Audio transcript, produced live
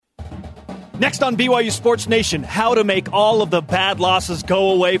Next on BYU Sports Nation, how to make all of the bad losses go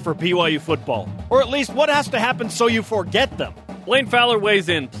away for BYU football. Or at least what has to happen so you forget them. Blane Fowler weighs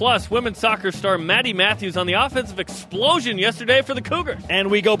in. Plus, women's soccer star Maddie Matthews on the offensive explosion yesterday for the Cougars. And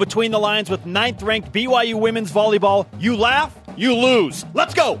we go between the lines with 9th-ranked BYU women's volleyball. You laugh, you lose.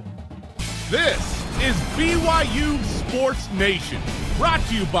 Let's go! This is BYU Sports Nation, brought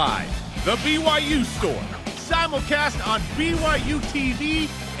to you by The BYU Store, simulcast on BYU TV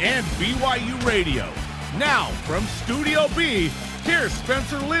and BYU Radio. Now, from Studio B, here's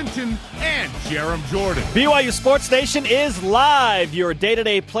Spencer Linton and Jarom Jordan. BYU Sports Nation is live, your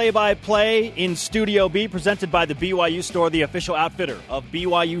day-to-day play-by-play in Studio B, presented by the BYU Store, the official outfitter of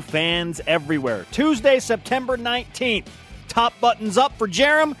BYU fans everywhere. Tuesday, September 19th. Top buttons up for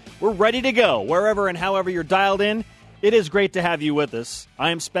Jarom. We're ready to go. Wherever and however you're dialed in, it is great to have you with us.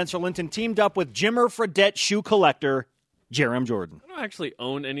 I am Spencer Linton, teamed up with Jimmer Fredette shoe collector Jarom Jordan. I don't actually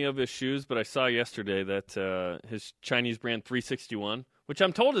own any of his shoes, but I saw yesterday that his Chinese brand 361, which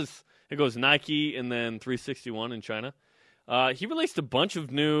I'm told it goes Nike and then 361 in China. He released a bunch of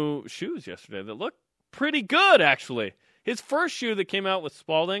new shoes yesterday that look pretty good, actually. His first shoe that came out with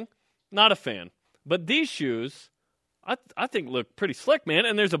Spalding, not a fan. But these shoes, I think look pretty slick, man,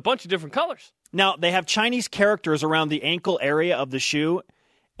 and there's a bunch of different colors. Now, they have Chinese characters around the ankle area of the shoe,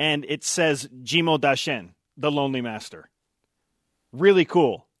 and it says Jimo Dashen, the Lonely Master. Really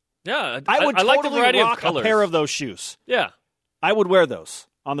cool. Yeah, I would like the totally variety rock of colors. a pair of those shoes. Yeah. I would wear those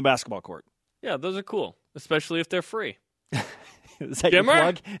on the basketball court. Yeah, those are cool, especially if they're free. Is that your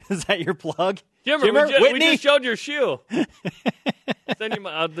plug? Is that your plug? Jimmer, we Whitney? just showed your shoe. Send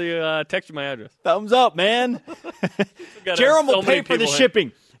you text you my address. Thumbs up, man. Jarom will pay for the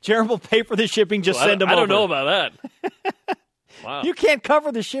shipping. Jarom will pay for the shipping. Just send them over. I don't know about that. Wow. You can't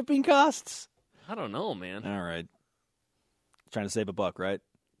cover the shipping costs? I don't know, man. All right. Trying to save a buck, right?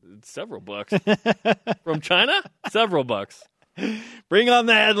 Several bucks. From China? Several bucks. Bring on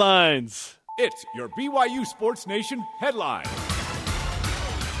the headlines. It's your BYU Sports Nation headline.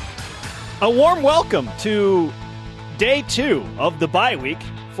 A warm welcome to day 2 of the bye week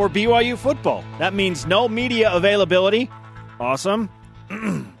for BYU football. That means no media availability. Awesome.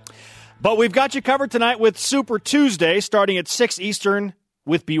 But we've got you covered tonight with Super Tuesday, starting at 6 Eastern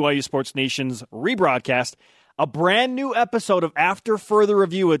with BYU Sports Nation's rebroadcast. A brand new episode of After Further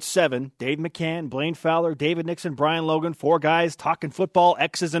Review at 7. Dave McCann, Blane Fowler, David Nixon, Brian Logan, 4 guys talking football,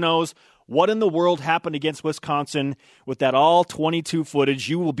 X's and O's. What in the world happened against Wisconsin with that all-22 footage?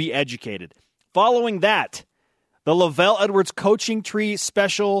 You will be educated. Following that, the Lavelle Edwards Coaching Tree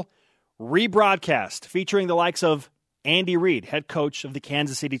Special rebroadcast featuring the likes of Andy Reid, head coach of the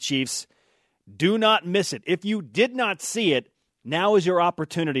Kansas City Chiefs. Do not miss it. If you did not see it, now is your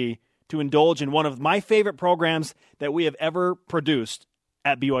opportunity to indulge in one of my favorite programs that we have ever produced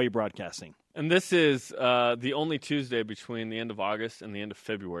at BYU Broadcasting. And this is the only Tuesday between the end of August and the end of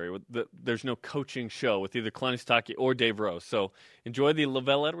February. There's no coaching show with either Kalani Sitake or Dave Rose. So enjoy the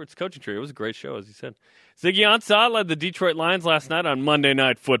Lavelle Edwards Coaching Tree. It was a great show, as you said. Ziggy Ansah led the Detroit Lions last night on Monday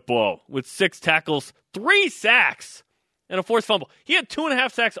Night Football with 6 tackles, 3 sacks, and a forced fumble. He had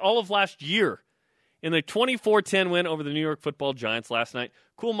 2.5 sacks all of last year in the 24-10 win over the New York Football Giants last night.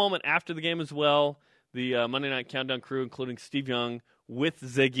 Cool moment after the game as well. The Monday Night Countdown crew, including Steve Young, with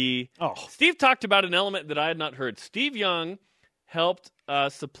Ziggy. Oh. Steve talked about an element that I had not heard. Steve Young helped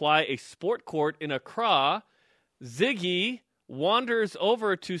supply a sport court in Accra. Ziggy wanders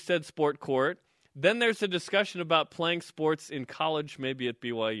over to said sport court. Then there's a discussion about playing sports in college, maybe at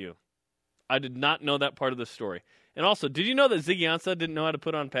BYU. I did not know that part of the story. And also, did you know that Ziggy Ansah didn't know how to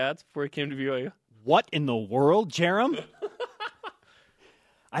put on pads before he came to BYU? What in the world, Jarom?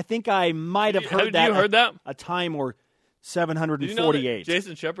 I think I might have heard that. You heard that? A time or 748. Did you know that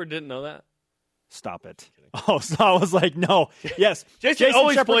Jason Shepard didn't know that? Stop it. Oh, so I was like, no. Yes. Jason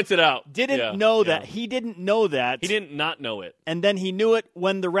always Shepard points it out. Didn't know that. He didn't know that. He didn't not know it. And then he knew it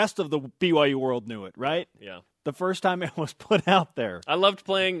when the rest of the BYU world knew it, right? Yeah. The first time it was put out there. I loved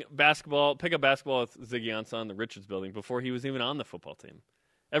playing basketball, pickup basketball with Ziggy Ansah in the Richards building before he was even on the football team.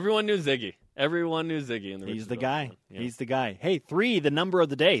 Everyone knew Ziggy. Everyone knew Ziggy in the He's Richards the building. guy. Yeah. He's the guy. Hey, 3, the number of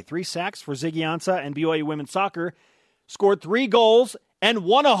the day. 3 sacks for Ziggy Ansah and BYU Women's Soccer. Scored 3 goals and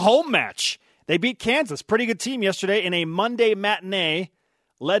won a home match. They beat Kansas. Pretty good team yesterday in a Monday matinee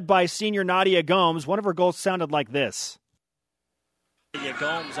led by senior Nadia Gomes. One of her goals sounded like this. Nadia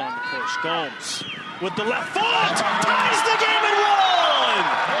Gomes on the push. Gomes with the left foot ties the game at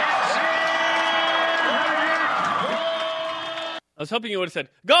 1. I was hoping you would have said,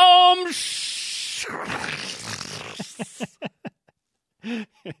 Gomes!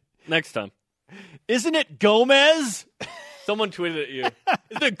 Next time. Isn't it Gomez? Someone tweeted at you.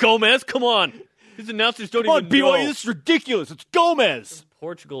 Is it Gomez? Come on. These announcers don't Come on, even know. BYU, this is ridiculous. It's Gomez.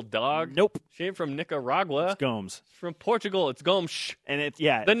 Portugal dog. Nope. She ain't from Nicaragua. It's Gomes. She's from Portugal. It's Gomes. And it's,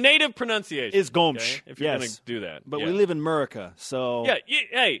 yeah. The native pronunciation is Gomes. Okay? If you're yes. going to do that. But we live in America, so. Yeah,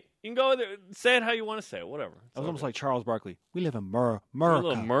 hey, you can go there, say it how you want to say it, whatever. I was almost like Charles Barkley. We live in America.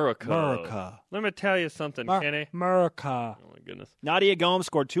 America. Let me tell you something, Kenny. America. Oh, my goodness. Nadia Gomes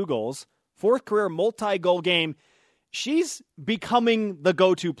scored 2 goals. 4th career multi-goal game. She's becoming the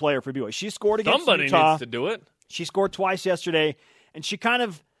go-to player for BYU. She scored against Somebody Utah. needs to do it. She scored twice yesterday, and she kind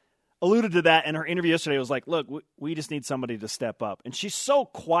of alluded to that in her interview yesterday. It was like, look, we just need somebody to step up. And she's so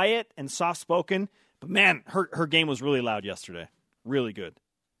quiet and soft-spoken, but, man, her game was really loud yesterday. Really good.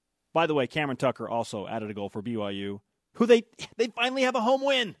 By the way, Cameron Tucker also added a goal for BYU, who they finally have a home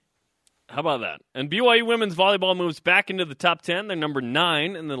win. How about that? And BYU women's volleyball moves back into the top 10. They're number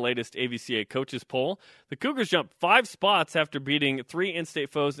 9 in the latest AVCA coaches poll. The Cougars jumped 5 spots after beating 3 in-state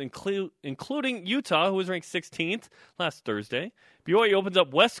foes, including Utah, who was ranked 16th last Thursday. BYU opens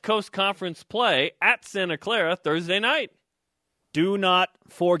up West Coast Conference play at Santa Clara Thursday night. Do not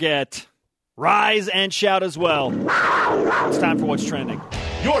forget, rise and shout as well. It's time for What's Trending.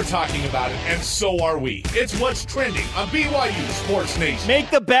 You're talking about it, and so are we. It's What's Trending on BYU Sports Nation. Make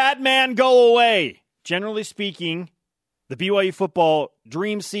the bad man go away. Generally speaking, the BYU football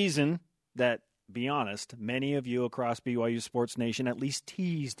dream season that, be honest, many of you across BYU Sports Nation at least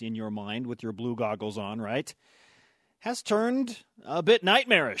teased in your mind with your blue goggles on, right, has turned a bit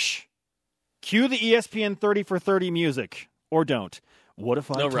nightmarish. Cue the ESPN 30 for 30 music, or don't. What if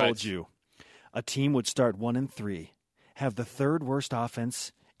I told you a team would start 1-3, have the 3rd worst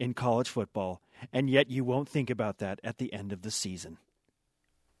offense in college football, and yet you won't think about that at the end of the season?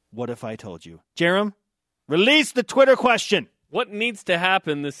 What if I told you? Jarom, release the Twitter question. What needs to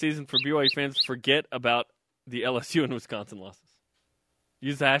happen this season for BYU fans to forget about the LSU and Wisconsin losses?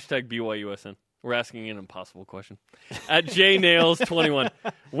 Use the hashtag BYUSN. We're asking an impossible question. At JNails21,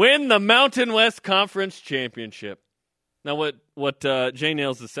 win the Mountain West Conference Championship. Now, what Jay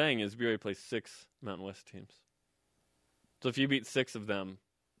Nails is saying is BYU plays 6 Mountain West teams. So if you beat 6 of them,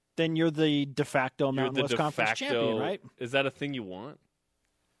 then you're the de facto Mountain West Conference champion, right? Is that a thing you want?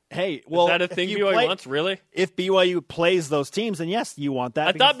 Hey, well, is that a thing BYU wants? Really? If BYU plays those teams, then yes, you want that.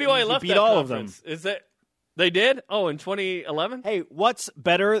 I thought BYU left beat that all conference. of them. Is that they did? Oh, in 2011. Hey, what's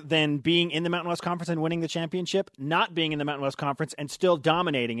better than being in the Mountain West Conference and winning the championship? Not being in the Mountain West Conference and still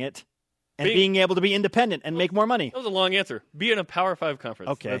dominating it. And being able to be independent and make more money. That was a long answer. Be in a Power 5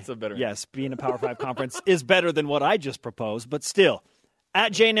 conference. Okay. That's a better answer. Yes, being in a Power 5 conference is better than what I just proposed, but still.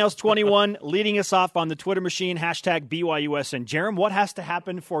 At JNails21, leading us off on the Twitter machine, hashtag BYUSN. Jarom, what has to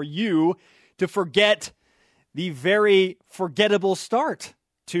happen for you to forget the very forgettable start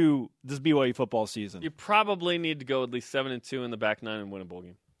to this BYU football season? You probably need to go at least 7-2 in the back 9 and win a bowl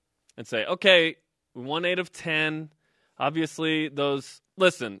game. And say, okay, we won 8 of 10. Obviously, those...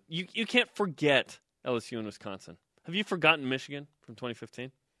 Listen, you can't forget LSU and Wisconsin. Have you forgotten Michigan from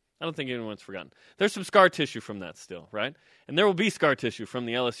 2015? I don't think anyone's forgotten. There's some scar tissue from that still, right? And there will be scar tissue from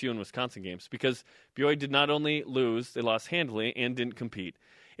the LSU and Wisconsin games because BYU did not only lose, they lost handily and didn't compete.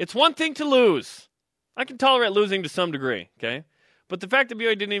 It's one thing to lose. I can tolerate losing to some degree, okay? But the fact that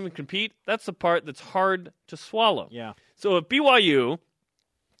BYU didn't even compete, that's the part that's hard to swallow. Yeah. So if BYU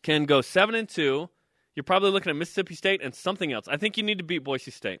can go 7-2, you're probably looking at Mississippi State and something else. I think you need to beat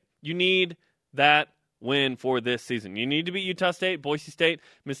Boise State. You need that win for this season. You need to beat Utah State, Boise State.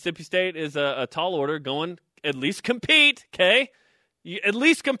 Mississippi State is a tall order. Going at least compete, okay? You at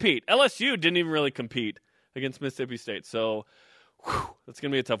least compete. LSU didn't even really compete against Mississippi State. So that's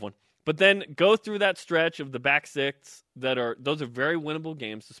going to be a tough one. But then go through that stretch of the back 6 those are very winnable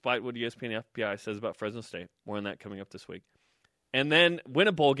games, despite what ESPN FPI says about Fresno State. More on that coming up this week. And then win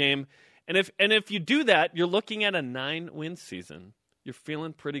a bowl game. And if you do that, you're looking at a 9-win season. You're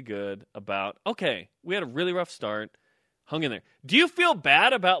feeling pretty good about, okay, we had a really rough start, hung in there. Do you feel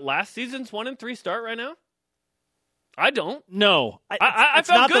bad about last season's 1-3 start right now? I don't. No. I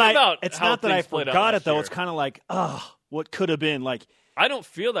felt good about it's how not that I things played out forgot it, last though. year. It's kind of like, what could have been. Like, I don't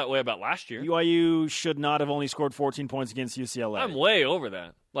feel that way about last year. BYU should not have only scored 14 points against UCLA. I'm way over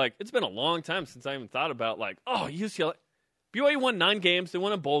that. Like, it's been a long time since I even thought about, like, UCLA. BYU won 9 games. They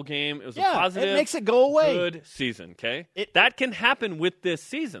won a bowl game. It was a positive, it makes it go away. Good season, okay? That can happen with this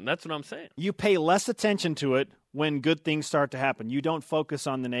season. That's what I'm saying. You pay less attention to it when good things start to happen. You don't focus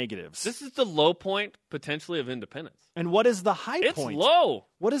on the negatives. This is the low point, potentially, of independence. And what is the high point? It's low.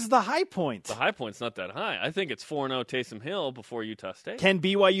 What is the high point? The high point's not that high. I think it's 4-0 Taysom Hill before Utah State. Can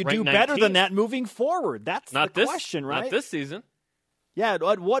BYU do better than that moving forward? That's the question, right? Not this season. Yeah,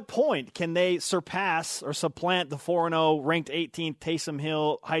 at what point can they surpass or supplant the 4-0 ranked 18th Taysom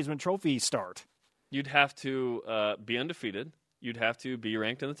Hill Heisman Trophy start? You'd have to be undefeated. You'd have to be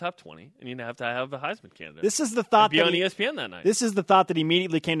ranked in the top 20, and you'd have to have a Heisman candidate. This is the thought be on ESPN that night. This is the thought that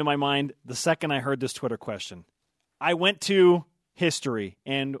immediately came to my mind the second I heard this Twitter question. I went to history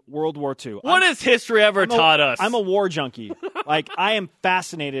and World War II. What has history ever taught us? I'm a war junkie. Like, I am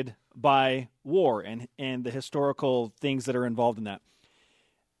fascinated by war and the historical things that are involved in that.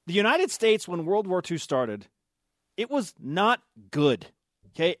 The United States, when World War II started, it was not good.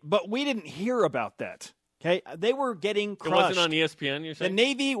 Okay, but we didn't hear about that. Okay, they were getting crushed. It wasn't on ESPN, you're saying? The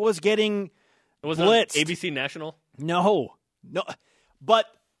Navy was getting blitzed. On ABC National? No. But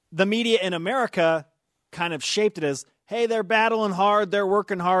the media in America kind of shaped it as, hey, they're battling hard, they're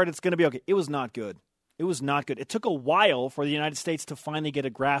working hard, it's going to be okay. It was not good. It was not good. It took a while for the United States to finally get a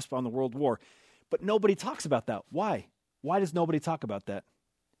grasp on the World War. But nobody talks about that. Why? Why does nobody talk about that?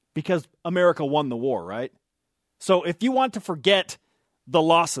 Because America won the war, right? So if you want to forget the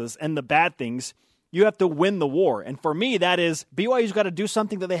losses and the bad things, you have to win the war. And for me, that is BYU's got to do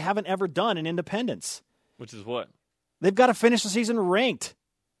something that they haven't ever done in independence. Which is what? They've got to finish the season ranked.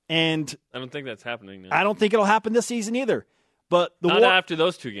 And I don't think that's happening now. I don't think it'll happen this season either. But Not after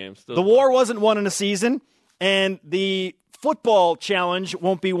those two games. The war wasn't won in a season, and the football challenge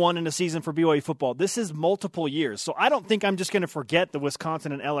won't be won in a season for BYU football. This is multiple years. So I don't think I'm just going to forget the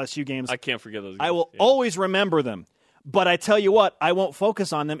Wisconsin and LSU games. I can't forget those games. I will always remember them. But I tell you what, I won't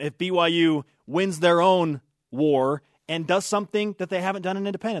focus on them if BYU wins their own war and does something that they haven't done in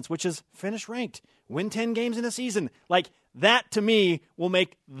independence, which is finish ranked, win 10 games in a season. Like, that, to me, will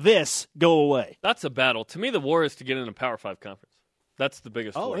make this go away. That's a battle. To me, the war is to get in a Power 5 conference. That's the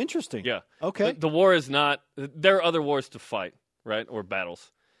biggest war. Oh, interesting. Yeah. Okay. The war is not – there are other wars to fight, right, or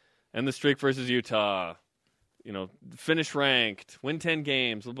battles. And the streak versus Utah, finish ranked, win 10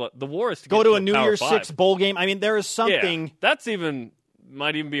 games. But the war is to go get to a New Power Year's 5. 6 bowl game. I mean, there is something. Yeah, that's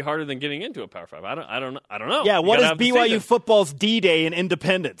might even be harder than getting into a Power 5. I don't know. Yeah, what is BYU football's D-Day in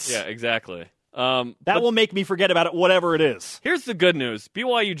independence? Yeah, exactly. That will make me forget about it, whatever it is. Here's the good news.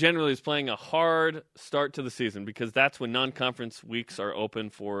 BYU generally is playing a hard start to the season because that's when non-conference weeks are open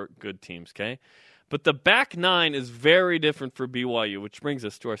for good teams, okay? But the back nine is very different for BYU, which brings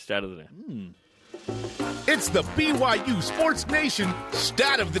us to our stat of the day. It's the BYU Sports Nation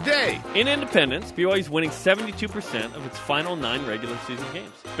stat of the day. In independence, BYU is winning 72% of its final 9 regular season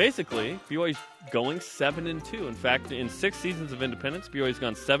games. Basically, BYU is going 7-2. In fact, in 6 seasons of independence, BYU has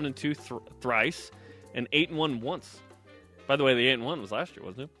gone 7-2 thrice and 8-1 once. By the way, the 8-1 was last year,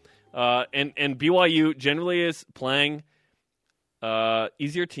 wasn't it? And BYU generally is playing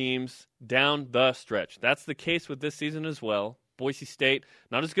easier teams down the stretch. That's the case with this season as well. Boise State,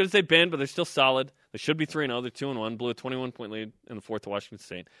 not as good as they've been, but they're still solid. They should be 3-0. They're 2-1. Blew a 21-point lead in the fourth to Washington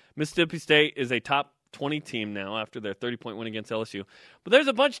State. Mississippi State is a top 20 team now after their 30-point win against LSU. But there's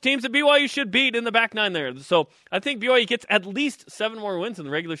a bunch of teams that BYU should beat in the back nine there. So I think BYU gets at least 7 more wins in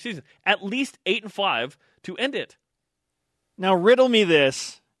the regular season. At least 8-5 to end it. Now, riddle me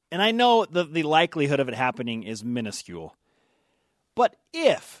this, and I know the likelihood of it happening is minuscule. But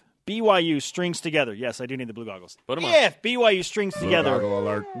if BYU strings together, yes, I do need the blue goggles. If BYU strings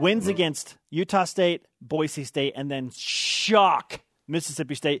together, wins against Utah State, Boise State, and then shock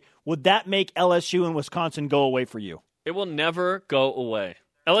Mississippi State, would that make LSU and Wisconsin go away for you? It will never go away.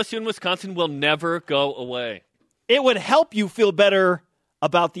 LSU and Wisconsin will never go away. It would help you feel better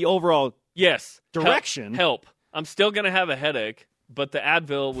about the overall direction. Help. I'm still going to have a headache, but the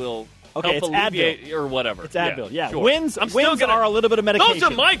Advil will help alleviate Advil. Or whatever. It's Advil, yeah. Sure. Wins are a little bit of medication. Those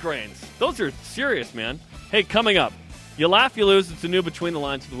are migraines. Those are serious, man. Hey, coming up, you laugh, you lose. It's a new Between the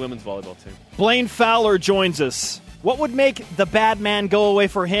Lines of the women's volleyball team. Blane Fowler joins us. What would make the bad man go away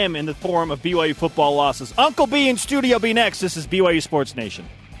for him in the form of BYU football losses? Uncle B in Studio B next. This is BYU Sports Nation.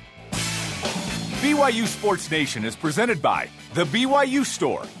 BYU Sports Nation is presented by The BYU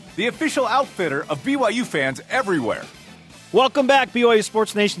Store, the official outfitter of BYU fans everywhere. Welcome back, BYU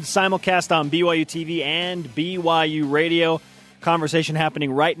Sports Nation simulcast on BYU TV and BYU Radio. Conversation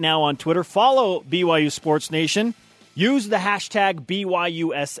happening right now on Twitter. Follow BYU Sports Nation. Use the hashtag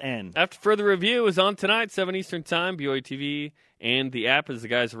BYUSN. After further review is on tonight, 7 Eastern Time, BYU TV and the app as the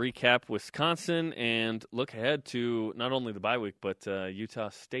guys recap Wisconsin and look ahead to not only the bye week but Utah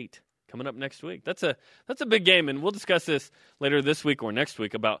State coming up next week. That's a big game, and we'll discuss this later this week or next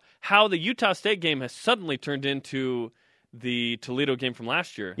week about how the Utah State game has suddenly turned into the Toledo game from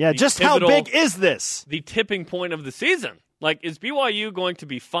last year. Yeah, just how big is this? The tipping point of the season. Like, is BYU going to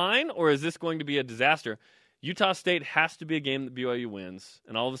be fine, or is this going to be a disaster? Utah State has to be a game that BYU wins,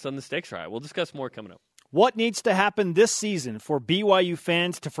 and all of a sudden the stakes are high. We'll discuss more coming up. What needs to happen this season for BYU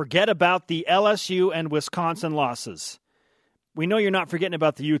fans to forget about the LSU and Wisconsin losses? We know you're not forgetting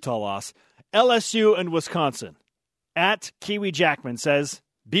about the Utah loss. LSU and Wisconsin. At Kiwi Jackman says,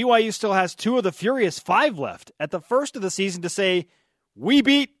 BYU still has 2 of the Furious 5 left. At the first of the season to say, we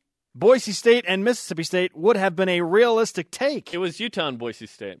beat Boise State and Mississippi State would have been a realistic take. It was Utah and Boise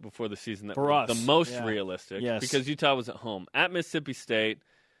State before the season that for us, the most realistic, because Utah was at home. At Mississippi State,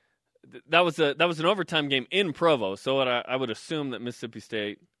 that was an overtime game in Provo, so I would assume that Mississippi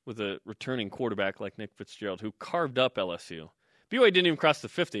State, with a returning quarterback like Nick Fitzgerald, who carved up LSU, BYU didn't even cross the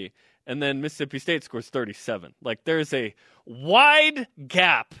 50, and then Mississippi State scores 37. Like, there's a wide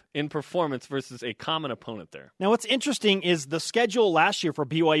gap in performance versus a common opponent there. Now, what's interesting is the schedule last year for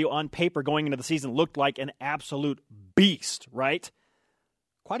BYU on paper going into the season looked like an absolute beast, right?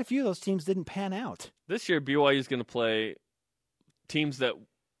 Quite a few of those teams didn't pan out. This year, BYU is going to play teams that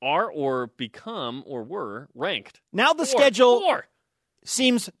are or become or were ranked. Now the schedule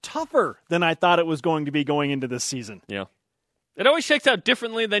seems tougher than I thought it was going to be going into this season. Yeah. It always shakes out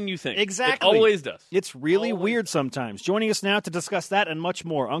differently than you think. Exactly. It always does. It's really weird sometimes. Joining us now to discuss that and much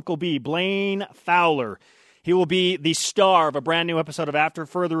more, Uncle B, Blane Fowler. He will be the star of a brand new episode of After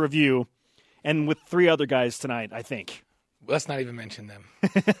Further Review, and with 3 other guys tonight, I think. Let's not even mention them.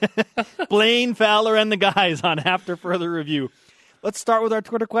 Blane Fowler and the guys on After Further Review. Let's start with our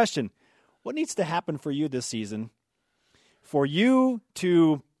Twitter question. What needs to happen for you this season for you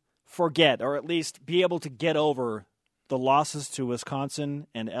to forget, or at least be able to get over the losses to Wisconsin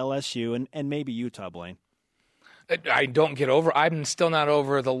and LSU and maybe Utah, Blane? I don't get over. I'm still not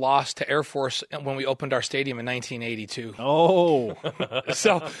over the loss to Air Force when we opened our stadium in 1982. Oh.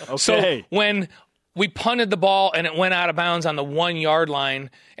 So when we punted the ball and it went out of bounds on the 1-yard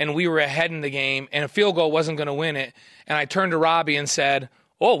line and we were ahead in the game and a field goal wasn't going to win it, and I turned to Robbie and said,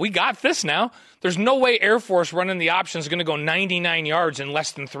 oh, we got this now. There's no way Air Force running the option is going to go 99 yards in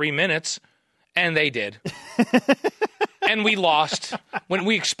less than 3 minutes. And they did. And we lost when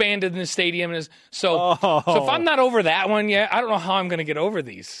we expanded in the stadium. So if I'm not over that one yet, I don't know how I'm going to get over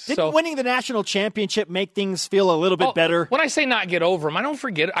these. Didn't winning the national championship make things feel a little bit better? When I say not get over them, I don't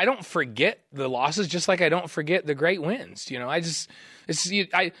forget the losses, just like I don't forget the great wins. Because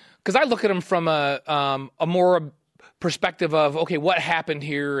I look at them from a more perspective of, okay, what happened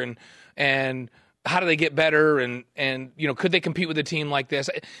here and how do they get better and could they compete with a team like this?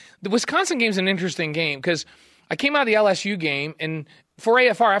 The Wisconsin game's an interesting game because I came out of the LSU game, and for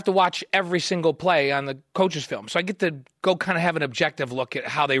AFR, I have to watch every single play on the coach's film. So I get to go kind of have an objective look at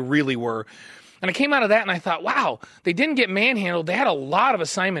how they really were. And I came out of that, and I thought, wow, they didn't get manhandled. They had a lot of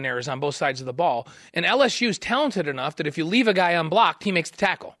assignment errors on both sides of the ball. And LSU's talented enough that if you leave a guy unblocked, he makes the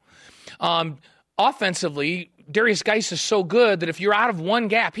tackle. Offensively, Darius Geis is so good that if you're out of one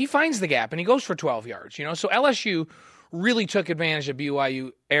gap, he finds the gap, and he goes for 12 yards. So LSU really took advantage of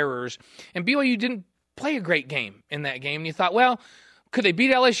BYU errors, and BYU didn't play a great game in that game. And you thought, well, could they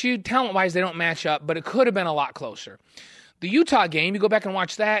beat LSU? Talent-wise, they don't match up, but it could have been a lot closer. The Utah game, you go back and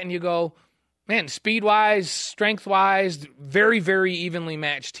watch that, and you go, man, speed-wise, strength-wise, very, very evenly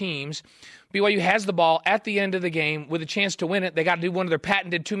matched teams. BYU has the ball at the end of the game with a chance to win it. They got to do one of their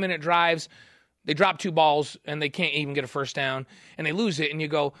patented 2-minute drives. They drop 2 balls, and they can't even get a first down, and they lose it. And you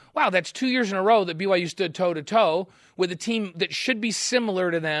go, wow, that's 2 years in a row that BYU stood toe-to-toe with a team that should be similar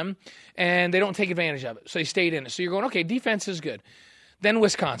to them, and they don't take advantage of it. So they stayed in it. So you're going, okay, defense is good. Then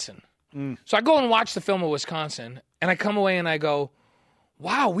Wisconsin. So I go and watch the film of Wisconsin, and I come away and I go,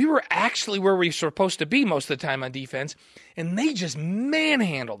 wow, we were actually where we were supposed to be most of the time on defense, and they just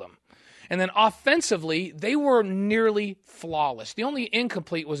manhandled them. And then offensively, they were nearly flawless. The only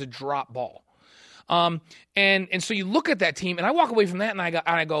incomplete was a drop ball. And so you look at that team, and I walk away from that, and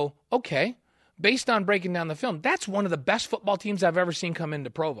I go, okay, based on breaking down the film, that's one of the best football teams I've ever seen come into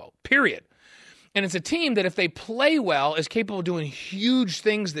Provo, period. And it's a team that if they play well is capable of doing huge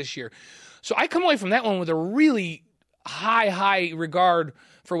things this year. So I come away from that one with a really high regard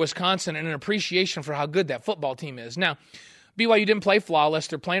for Wisconsin and an appreciation for how good that football team is. Now, BYU didn't play flawless.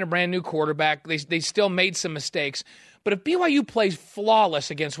 They're playing a brand new quarterback. They still made some mistakes. But if BYU plays flawless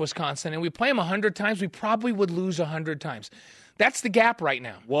against Wisconsin and we play them 100 times, we probably would lose 100 times. That's the gap right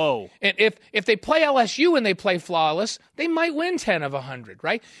now. Whoa. And if they play LSU and they play flawless, they might win 10 of 100,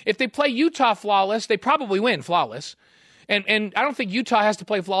 right? If they play Utah flawless, they probably win flawless. And I don't think Utah has to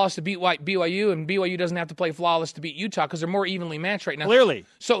play flawless to beat BYU, and BYU doesn't have to play flawless to beat Utah because they're more evenly matched right now. Clearly.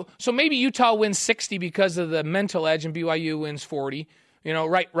 So maybe Utah wins 60 because of the mental edge, and BYU wins 40,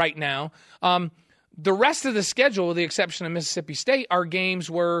 right now. The rest of the schedule, with the exception of Mississippi State, are games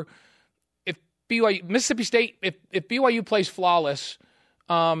where if BYU plays flawless,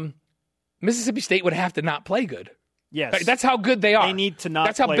 Mississippi State would have to not play good. Yes. That's how good they are. They need to not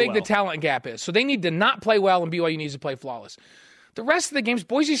That's how play big well. the talent gap is. So they need to not play well, and BYU needs to play flawless. The rest of the games,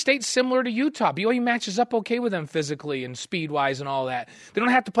 Boise State's similar to Utah. BYU matches up okay with them physically and speed-wise and all that. They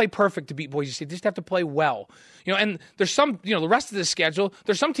don't have to play perfect to beat Boise State. They just have to play well. And there's some, the rest of the schedule,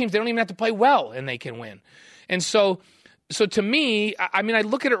 there's some teams they don't even have to play well and they can win. And so to me, I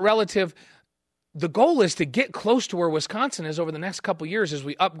look at it relative. The goal is to get close to where Wisconsin is over the next couple years as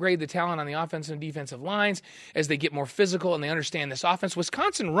we upgrade the talent on the offensive and defensive lines, as they get more physical and they understand this offense.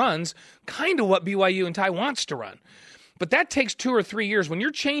 Wisconsin runs kind of what BYU and Ty wants to run. But that takes 2 or 3 years. When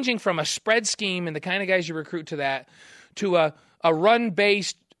you're changing from a spread scheme and the kind of guys you recruit to that to a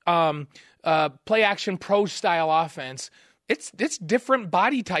run-based play-action pro-style offense, it's different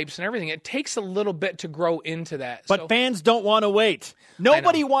body types and everything. It takes a little bit to grow into that. But fans don't want to wait.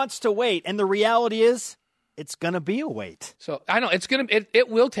 Nobody wants to wait. And the reality is it's going to be a wait. So I know it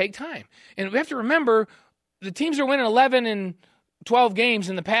will take time. And we have to remember the teams are winning 11 and 12 games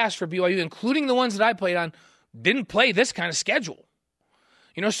in the past for BYU, including the ones that I played on, didn't play this kind of schedule.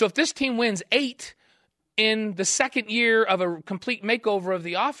 So if this team wins 8 in the second year of a complete makeover of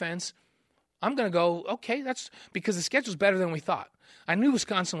the offense, I'm going to go, okay, that's because the schedule's better than we thought. I knew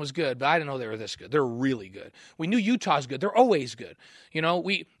Wisconsin was good, but I didn't know they were this good. They're really good. We knew Utah's good. They're always good. We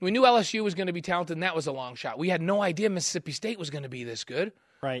knew LSU was going to be talented, and that was a long shot. We had no idea Mississippi State was going to be this good.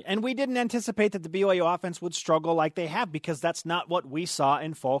 Right, and we didn't anticipate that the BYU offense would struggle like they have because that's not what we saw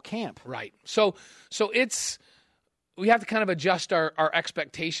in fall camp. Right. So we have to kind of adjust our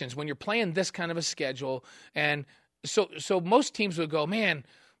expectations when you're playing this kind of a schedule. And so most teams would go, man,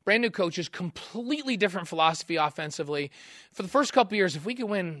 brand new coaches, completely different philosophy offensively. For the first couple of years, if we could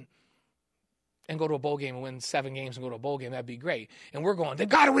win and go to a bowl game and win 7 games and go to a bowl game, that'd be great. And we're going, they've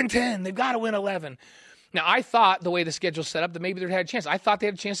got to win 10. They've got to win 11. Now, I thought the way the schedule's set up that maybe they had a chance. I thought they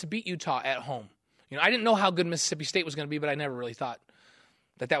had a chance to beat Utah at home. I didn't know how good Mississippi State was going to be, but I never really thought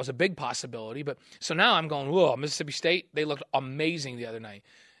that was a big possibility. But so now I'm going, whoa, Mississippi State, they looked amazing the other night.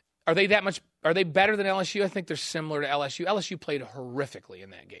 Are they better than LSU? I think they're similar to LSU. LSU played horrifically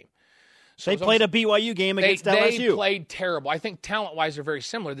in that game. So they played a BYU game against LSU. They played terrible. I think talent-wise they're very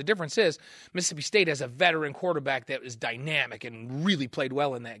similar. The difference is Mississippi State has a veteran quarterback that is dynamic and really played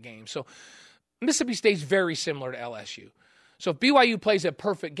well in that game. So Mississippi State's very similar to LSU. So if BYU plays a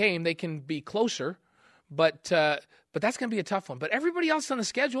perfect game, they can be closer, but that's going to be a tough one. But everybody else on the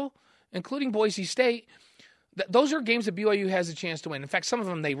schedule, including Boise State, those are games that BYU has a chance to win. In fact, some of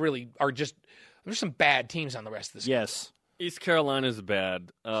them they really are just – there's some bad teams on the rest of the schedule. Yes. East Carolina's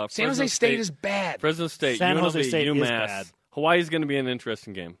bad. San Jose State is bad. Fresno State, San UNLV, Jose State UMass. is bad. Hawaii's going to be an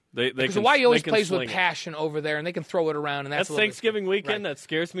interesting game. Because Hawaii always plays with passion over there, and they can throw it around. And that's Thanksgiving weekend. Right. That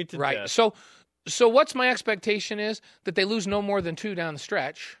scares me to death. So what's my expectation is that they lose no more than 2 down the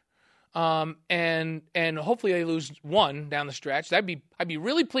stretch, and hopefully they lose 1 down the stretch. I'd be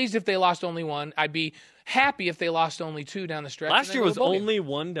really pleased if they lost only 1. I'd be happy if they lost only 2 down the stretch. Last year was only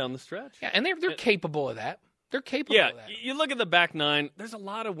 1 down the stretch. Yeah, and they're capable of that. They're capable of that. Yeah, you look at the back 9, there's a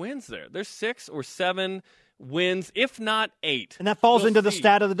lot of wins there. There's 6 or 7 wins, if not 8. And that falls into the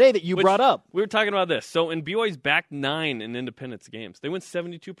stat of the day that you brought up. We were talking about this. So in BYU's back 9 in independence games, they win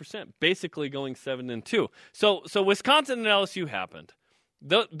 72%, basically going 7-2. So Wisconsin and LSU happened.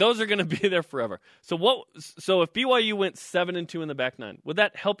 Those are going to be there forever. So if BYU went 7-2 in the back 9, would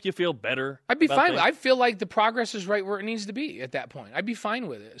that help you feel better? I'd be fine. I feel like the progress is right where it needs to be at that point. I'd be fine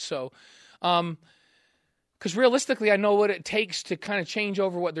with it. So, because realistically, I know what it takes to kind of change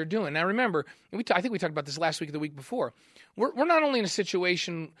over what they're doing. Now, remember, I think we talked about this last week or the week before. We're not only in a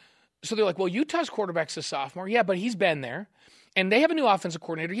situation, so they're like, well, Utah's quarterback's a sophomore. Yeah, but he's been there. And they have a new offensive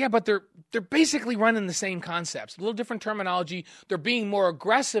coordinator. Yeah, but they're basically running the same concepts. A little different terminology. They're being more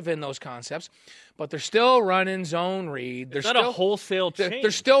aggressive in those concepts, but they're still running zone read. It's not a wholesale change. They're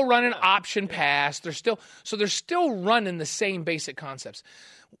still running option pass. They're still running the same basic concepts.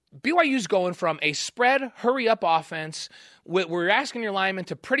 BYU's going from a spread, hurry-up offense where you're asking your linemen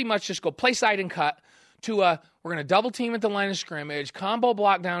to pretty much just go play side and cut to we're going to double team at the line of scrimmage, combo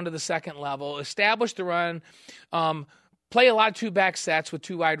block down to the second level, establish the run, play a lot of 2-back sets with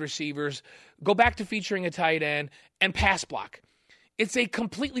 2 wide receivers, go back to featuring a tight end, and pass block. It's a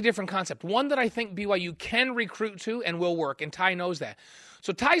completely different concept, one that I think BYU can recruit to and will work, and Ty knows that.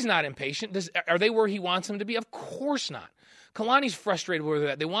 So Ty's not impatient. Are they where he wants them to be? Of course not. Kalani's frustrated with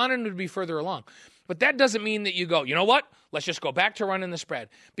that. They want him to be further along. But that doesn't mean that you go, you know what? Let's just go back to running the spread.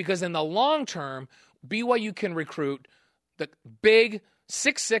 Because in the long term, BYU can recruit the big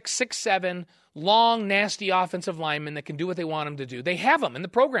 6'6", 6'7", long, nasty offensive linemen that can do what they want them to do. They have them in the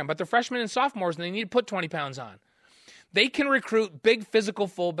program, but they're freshmen and sophomores, and they need to put 20 pounds on. They can recruit big physical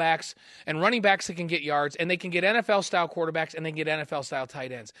fullbacks and running backs that can get yards, and they can get NFL-style quarterbacks, and they can get NFL-style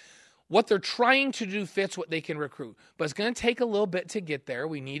tight ends. What they're trying to do fits what they can recruit, but it's going to take a little bit to get there.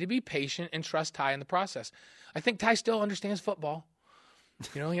 We need to be patient and trust Ty in the process. I think Ty still understands football.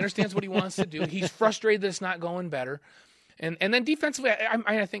 He understands what he wants to do. He's frustrated that it's not going better. And then defensively,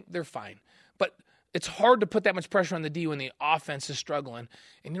 I think they're fine. But it's hard to put that much pressure on the D when the offense is struggling.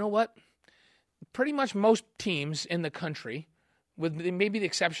 And you know what? Pretty much most teams in the country, with maybe the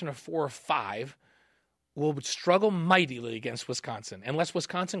exception of 4 or 5, will struggle mightily against Wisconsin unless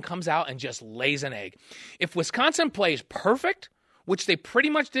Wisconsin comes out and just lays an egg. If Wisconsin plays perfect, which they pretty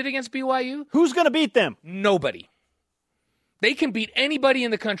much did against BYU, who's going to beat them? Nobody. They can beat anybody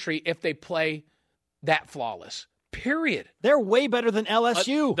in the country if they play that flawless. Period. They're way better than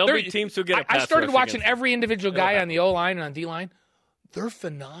LSU. There'll be teams who get a pass I started rush watching against every individual guy on the O-line and on D-line. They're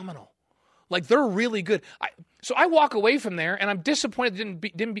phenomenal. Like, they're really good. So I walk away from there, and I'm disappointed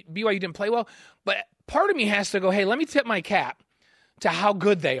BYU didn't play well. But part of me has to go, hey, let me tip my cap to how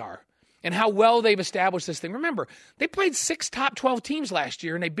good they are and how well they've established this thing. Remember, they played 6 top 12 teams last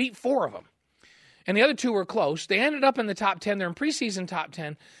year, and they beat 4 of them. And the other 2 were close. They ended up in the top 10. They're in preseason top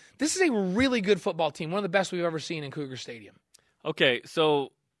 10. This is a really good football team, one of the best we've ever seen in Cougar Stadium. Okay,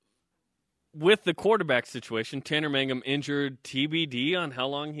 so with the quarterback situation, Tanner Mangum injured, TBD on how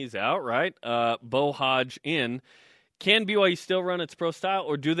long he's out, right? Bo Hodge in. Can BYU still run its pro style,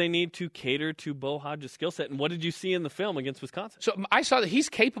 or do they need to cater to Bo Hodge's skill set? And what did you see in the film against Wisconsin? So I saw that he's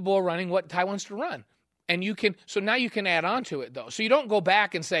capable of running what Ty wants to run. And now you can add on to it, though. So you don't go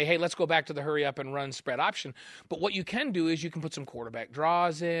back and say, hey, let's go back to the hurry up and run spread option. But what you can do is you can put some quarterback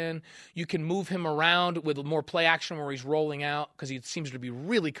draws in. You can move him around with more play action where he's rolling out because he seems to be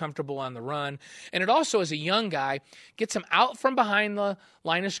really comfortable on the run. And it also, as a young guy, gets him out from behind the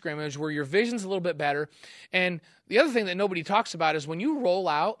line of scrimmage where your vision's a little bit better. And the other thing that nobody talks about is when you roll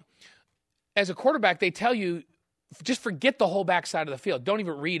out, as a quarterback, they tell you, just forget the whole backside of the field. Don't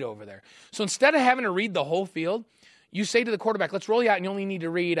even read over there. So instead of having to read the whole field, you say to the quarterback, let's roll you out, and you only need to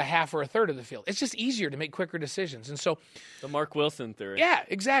read a half or a third of the field. It's just easier to make quicker decisions. And so the Mark Wilson theory. Yeah,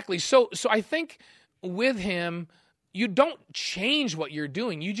 exactly. So I think with him, you don't change what you're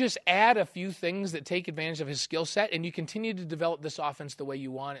doing. You just add a few things that take advantage of his skill set, and you continue to develop this offense the way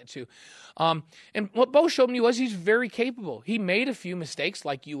you want it to. And what Bo showed me was he's very capable. He made a few mistakes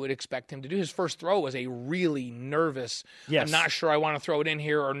like you would expect him to do. His first throw was a really nervous, yes, I'm not sure I want to throw it in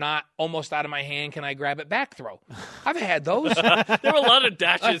here or not, almost out of my hand, can I grab it back throw. I've had those. There were a lot of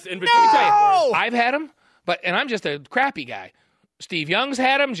dashes in between. No! I've had them, and I'm just a crappy guy. Steve Young's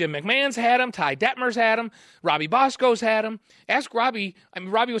had him. Jim McMahon's had him. Ty Detmer's had him. Robbie Bosco's had him. Ask Robbie.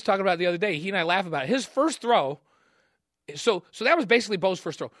 Robbie was talking about it the other day. He and I laugh about it. His first throw, so that was basically Bo's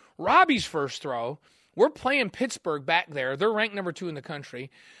first throw. Robbie's first throw, we're playing Pittsburgh back there. They're ranked number 2 in the country.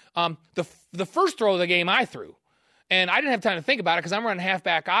 The first throw of the game I threw, and I didn't have time to think about it because I'm running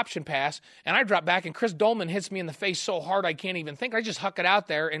halfback option pass, and I drop back, and Chris Dolman hits me in the face so hard I can't even think. I just huck it out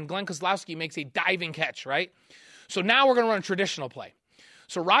there, and Glenn Kozlowski makes a diving catch, right? So now we're going to run a traditional play.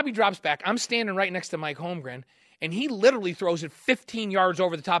 So Robbie drops back. I'm standing right next to Mike Holmgren, and he literally throws it 15 yards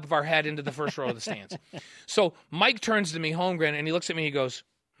over the top of our head into the first row of the stands. So Mike turns to me, Holmgren, and he looks at me, he goes,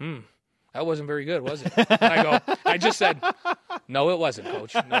 that wasn't very good, was it? And I just said, no, it wasn't,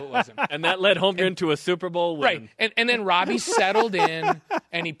 Coach. No, it wasn't. And that led Holmgren to a Super Bowl win. Right. And then Robbie settled in,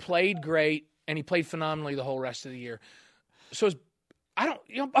 and he played great, and he played phenomenally the whole rest of the year. So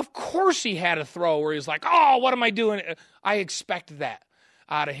of course he had a throw where he was like, oh, what am I doing? I expect that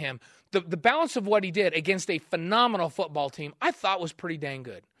out of him. The balance of what he did against a phenomenal football team, I thought was pretty dang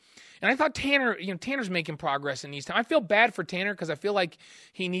good. And I thought Tanner's making progress in these times. I feel bad for Tanner because I feel like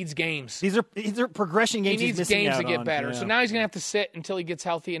he needs games. These are progression games. He needs games to get better. Yeah. So now he's going to have to sit until he gets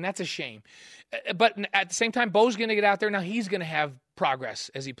healthy, and that's a shame. But at the same time, Bo's going to get out there. Now he's going to have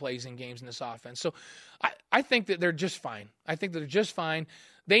progress as he plays in games in this offense. So I think that they're just fine. I think that they're just fine.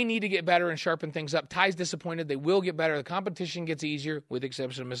 They need to get better and sharpen things up. Ty's disappointed. They will get better. The competition gets easier, with the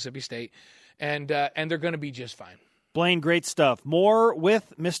exception of Mississippi State, and they're going to be just fine. Blaine, great stuff. More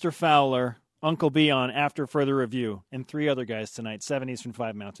with Mr. Fowler, Uncle B on after further review, and 3 other guys tonight, 7 Eastern,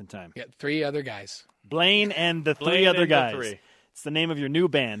 5 Mountain Time. Yeah, 3 other guys. Blaine and the 3 other guys. It's the name of your new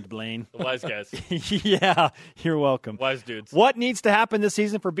band, Blaine. The Wise Guys. Yeah, you're welcome. Wise dudes. What needs to happen this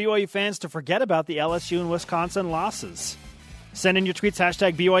season for BYU fans to forget about the LSU and Wisconsin losses? Send in your tweets,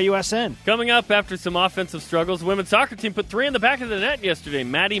 #BYUSN. Coming up after some offensive struggles, women's soccer team put 3 in the back of the net yesterday.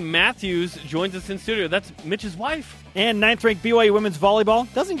 Maddie Matthews joins us in studio. That's Mitch's wife. And 9th-ranked BYU women's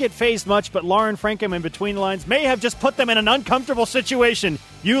volleyball doesn't get phased much, but Lauren Frankham in between the lines may have just put them in an uncomfortable situation.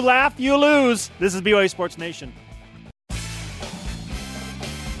 You laugh, you lose. This is BYU Sports Nation.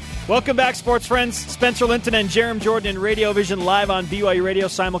 Welcome back, sports friends. Spencer Linton and Jarom Jordan in Radio Vision live on BYU Radio,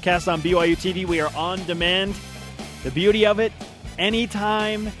 simulcast on BYU TV. We are on demand. The beauty of it,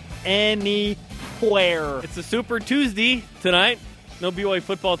 anytime, anywhere. It's a Super Tuesday tonight. No BYU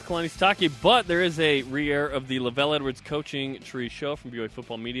football at the Kalani Sitake, but there is a re-air of the Lavelle Edwards Coaching Tree Show from BYU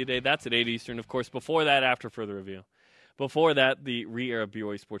Football Media Day. That's at 8 Eastern. Of course, before that, after further review. Before that, the re-air of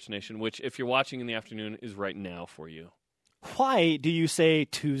BYU Sports Nation, which, if you're watching in the afternoon, is right now for you. Why do you say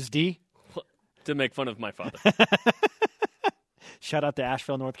Tuesday? To make fun of my father. Shout out to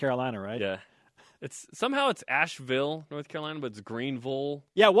Asheville, North Carolina, right? Yeah. Somehow it's Asheville, North Carolina, but it's Greenville.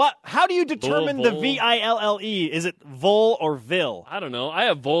 Yeah, what? How do you determine the Ville. V-I-L-L-E? Is it Vol or Ville? I don't know. I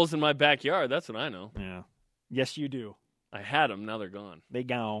have voles in my backyard. That's what I know. Yeah. Yes, you do. I had them. Now they're gone. They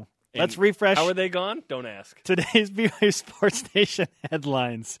gone. And Let's refresh. How are they gone? Don't ask. Today's BYU Sports Nation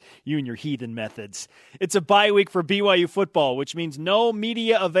headlines. You and your heathen methods. It's a bye week for BYU football, which means no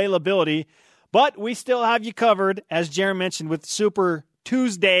media availability, but we still have you covered, as Jarom mentioned, with Super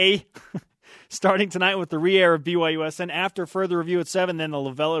Tuesday, starting tonight with the re-air of BYUSN. After further review at 7, then the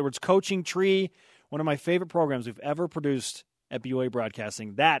Lavelle Edwards Coaching Tree, one of my favorite programs we've ever produced at BYU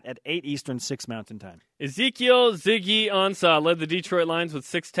Broadcasting. That at 8 Eastern, 6 Mountain Time. Ezekiel Ziggy Ansah led the Detroit Lions with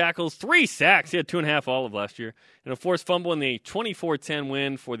 6 tackles, 3 sacks. He had 2.5 all of last year. And a forced fumble in the 24-10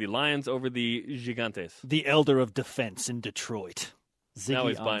 win for the Lions over the Gigantes. The elder of defense in Detroit. Ziggy Now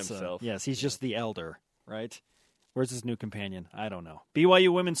he's by Ansah. himself. Yes, he's just the elder, right? Where's his new companion? I don't know.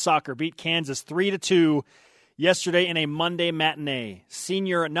 BYU women's soccer beat Kansas 3-2 yesterday in a Monday matinee.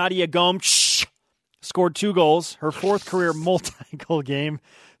 Senior Nadia Gomes scored 2 goals, her 4th career multi-goal game.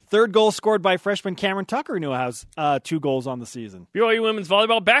 3rd goal scored by freshman Cameron Tucker, who now has 2 goals on the season. BYU women's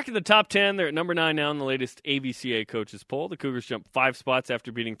volleyball back in the top 10. They're at number 9 now in the latest AVCA coaches poll. The Cougars jumped 5 spots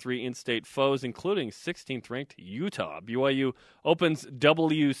after beating 3 in-state foes, including 16th-ranked Utah. BYU opens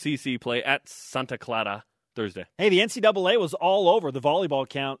WCC play at Santa Clara Thursday. Hey, the NCAA was all over the volleyball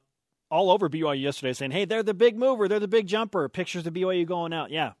count, all over BYU yesterday, saying, hey, they're the big mover, they're the big jumper. Pictures of BYU going out.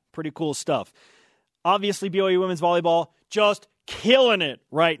 Yeah, pretty cool stuff. Obviously, BYU women's volleyball just killing it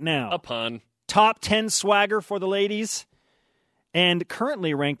right now. A pun. Top 10 swagger for the ladies, and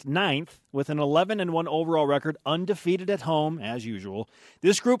currently ranked 9th with an 11-1 overall record, undefeated at home, as usual.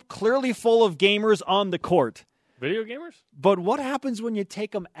 This group clearly full of gamers on the court. Video gamers? But what happens when you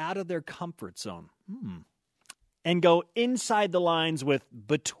take them out of their comfort zone? And go inside the lines with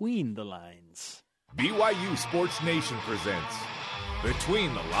Between the Lines. BYU Sports Nation presents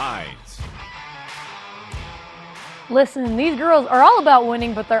Between the Lines. Listen, these girls are all about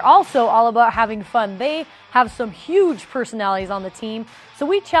winning, but they're also all about having fun. They have some huge personalities on the team, so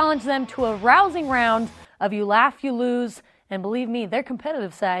we challenge them to a rousing round of You Laugh, You Lose, and believe me, their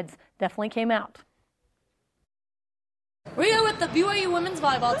competitive sides definitely came out. We're here with the BYU women's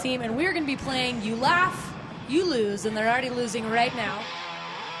volleyball team, and we're going to be playing You Laugh, You Lose, and they're already losing right now.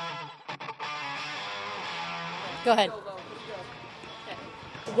 Go ahead.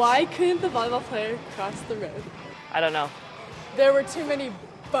 Why couldn't the volleyball player cross the road? I don't know. There were too many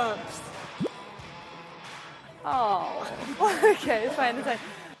bumps. Oh. Okay, it's fine, it's fine.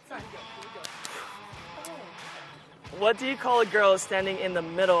 What do you call a girl standing in the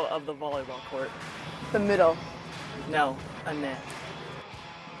middle of the volleyball court? The middle. No, a net.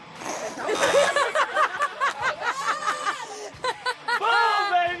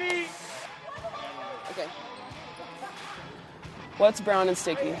 Boom, baby! Okay. What's brown and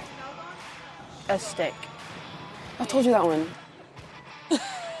sticky? A steak. I told you that one.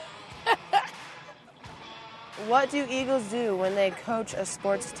 What do Eagles do when they coach a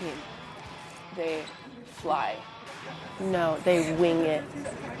sports team? They fly. No, they wing it.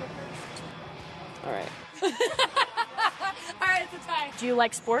 All right. All right, it's a tie. Do you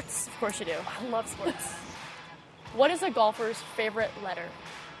like sports? Of course you do. I love sports. What is a golfer's favorite letter?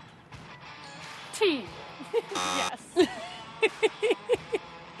 T. Yes.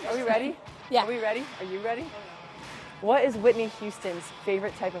 Are we ready? Yeah. Are we ready? Are you ready? What is Whitney Houston's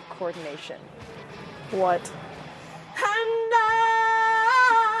favorite type of coordination? What? And I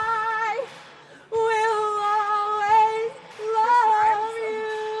will always love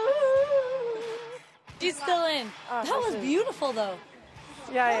you. She's still in. That was beautiful, though.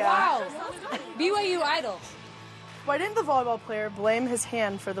 Yeah. Wow. BYU Idol. Why didn't the volleyball player blame his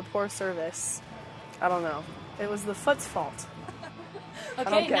hand for the poor service? I don't know. It was the foot's fault.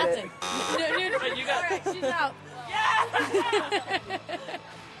 Okay, get nothing. But you got... All right, she's out.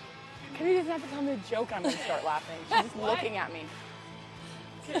 Can you just have to tell me a joke? I'm going to start laughing. She's just looking at me.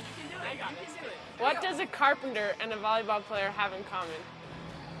 What does a carpenter and a volleyball player have in common?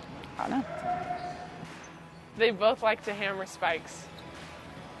 I don't know. They both like to hammer spikes.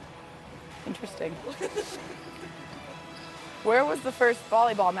 Interesting. Where was the first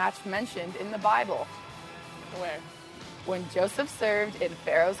volleyball match mentioned in the Bible? Where? When Joseph served in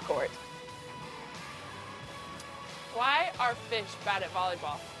Pharaoh's court. Why are fish bad at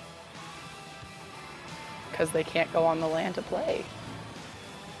volleyball? Because they can't go on the land to play.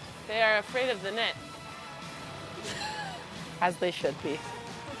 They are afraid of the net. As they should be.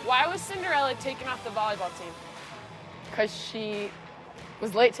 Why was Cinderella taken off the volleyball team? Because she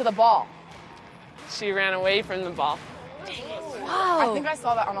was late to the ball. She ran away from the ball. Wow. I think I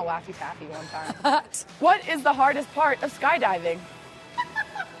saw that on a Laffy Taffy one time. What is the hardest part of skydiving?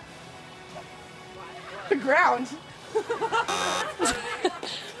 The ground. That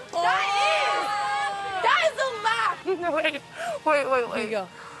is a laugh. No, wait. Here you go.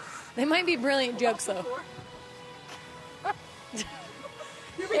 They might be brilliant jokes, though.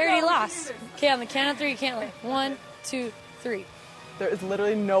 They already lost. Okay, on the count of three, you can't laugh. 1, 2, 3. There is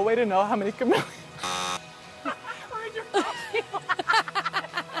literally no way to know how many chameleons.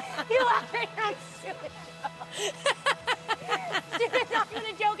 You're laughing at stupid joke. Stupid's not even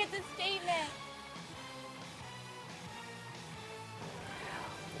a joke, it's a statement.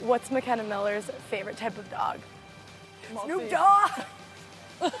 What's McKenna Miller's favorite type of dog? Snoop Dogg.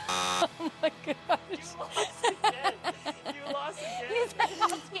 Oh my gosh. You lost again. You said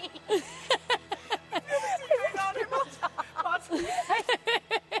Maltese.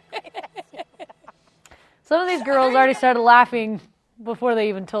 Some of these girls already started laughing before they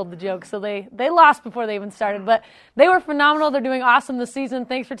even told the joke, so they lost before they even started. But they were phenomenal. They're doing awesome this season.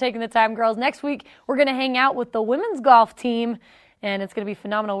 Thanks for taking the time, girls. Next week, we're going to hang out with the women's golf team, and it's going to be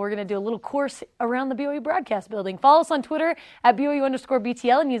phenomenal. We're going to do a little course around the BYU broadcast building. Follow us on Twitter at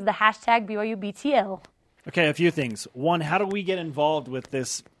BYU_BTL and use the hashtag BYUBTL. Okay, a few things. One, how do we get involved with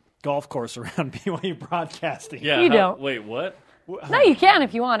this golf course around BYU broadcasting? Yeah, You don't. Wait, what? No, you can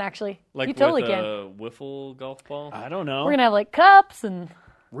if you want, actually. Like you totally with can. a wiffle golf ball? I don't know. We're going to have, like, cups and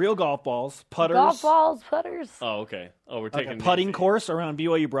Real golf balls, putters. golf balls, putters. Oh, okay. Oh, we're Like taking a putting course around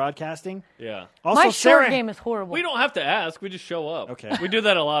BYU broadcasting. Yeah. Also, My Sarah, short game is horrible. We don't have to ask. We just show up. Okay. We do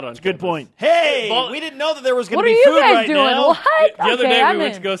that a lot on Good campus. point. Hey, we didn't know that there was going What to are be you food guys right doing? now. What? The other Okay, day I'm we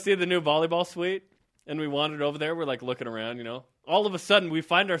went in. to go see the new volleyball suite, and we wandered over there. We're like looking around, you know. All of a sudden, we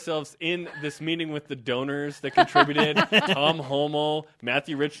find ourselves in this meeting with the donors that contributed. Tom Homo,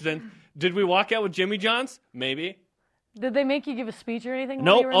 Matthew Richardson. Did we walk out with Jimmy Johns? Maybe. Did they make you give a speech or anything? Nope.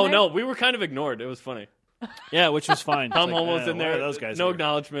 While you were in Oh, there? no. We were kind of ignored. It was funny. Yeah, which was fine. Tom It's like, Homo's in why are there. those guys no here?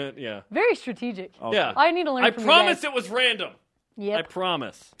 acknowledgement. Yeah. Very strategic. Okay. Yeah. I need to learn I from promise you it was random. Yep. I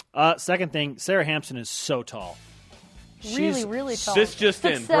promise. Second thing, Sarah Hampson is so tall. Really, really tall. This just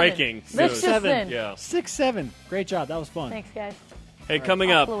in. 6'7". Breaking. This news. just in. Yeah. 6'7". Great job. That was fun. Thanks, guys. Hey,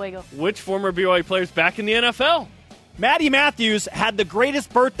 coming up, Hasta luego. which former BYU players back in the NFL? Maddie Matthews had the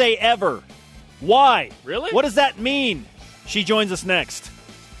greatest birthday ever. Why? Really? What does that mean? She joins us next.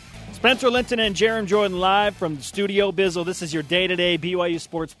 Spencer Linton and Jarom Jordan live from the studio. Bizzle, this is your day-to-day BYU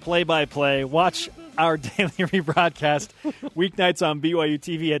Sports play-by-play. Watch our daily rebroadcast weeknights on BYU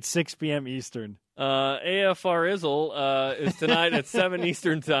TV at 6 p.m. Eastern. AFR Izzle is tonight at 7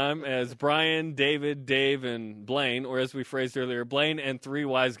 Eastern Time as Brian, David, Dave, and Blane, or as we phrased earlier, Blane and three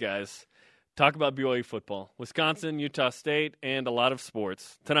wise guys, talk about BYU football, Wisconsin, Utah State, and a lot of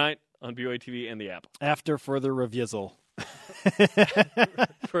sports. Tonight on BYU TV and the app. After further revizzle.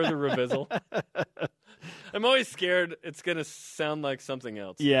 Further revizzle. I'm always scared it's going to sound like something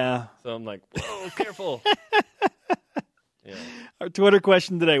else. Yeah. So I'm like, whoa, careful. Yeah. Our Twitter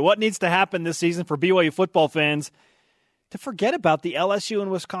question today. What needs to happen this season for BYU football fans to forget about the LSU and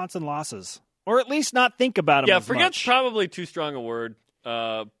Wisconsin losses? Or at least not think about them Yeah, as forget's much. probably too strong a word.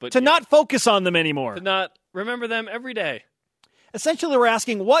 But To not focus on them anymore. To not remember them every day. Essentially, we're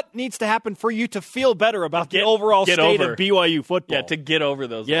asking what needs to happen for you to feel better about the overall get state over. of BYU football. Yeah, to get over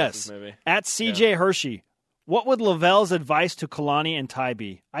those yes. losses, maybe. At CJ Hershey, what would Lavelle's advice to Kalani and Ty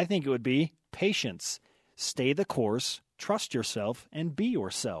be? I think it would be patience. Stay the course, trust yourself, and be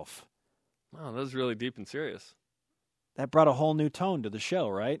yourself. Wow, that was really deep and serious. That brought a whole new tone to the show,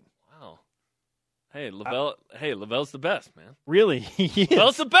 right? Wow. Hey, Lavelle's the best, man. Really, he is.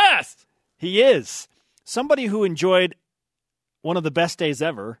 Lavelle's the best! He is. Somebody who enjoyed one of the best days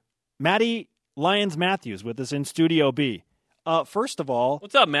ever, Maddie Lyons-Matthews with us in Studio B. First of all,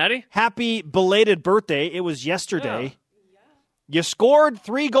 what's up, Maddie? Happy belated birthday. It was yesterday. Yeah. You scored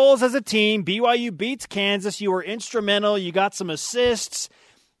 3 goals as a team. BYU beats Kansas. You were instrumental. You got some assists.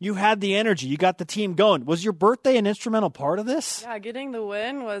 You had the energy. You got the team going. Was your birthday an instrumental part of this? Yeah, getting the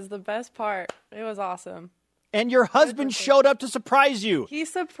win was the best part. It was awesome. And your husband showed up to surprise you. He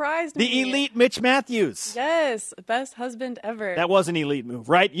surprised me. The elite Mitch Matthews. Yes, best husband ever. That was an elite move,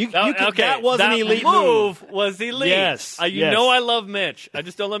 right? That was an elite move. Was elite. Yes. You know I love Mitch. I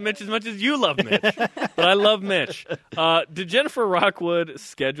just don't love Mitch as much as you love Mitch. But I love Mitch. Did Jennifer Rockwood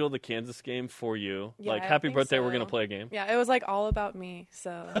schedule the Kansas game for you? Yeah, happy birthday, so. we're going to play a game? Yeah, it was all about me,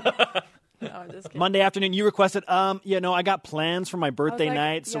 so... No, I'm just kidding. Monday afternoon, you requested, I got plans for my birthday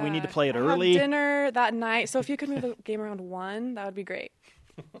night, so we need to play it early. I have dinner that night, so if you could move the game around 1, that would be great.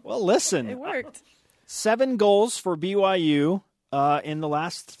 Well, listen. It worked. 7 goals for BYU in the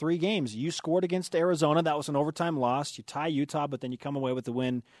last 3 games. You scored against Arizona. That was an overtime loss. You tie Utah, but then you come away with the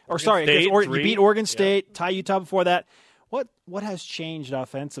win. You beat Oregon State, tie Utah before that. What has changed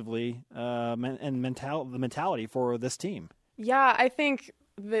offensively and the mentality for this team? Yeah, I think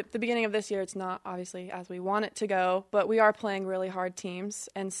the beginning of this year, it's not obviously as we want it to go, but we are playing really hard teams,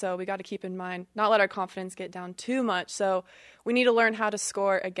 and so we got to keep in mind, not let our confidence get down too much. So we need to learn how to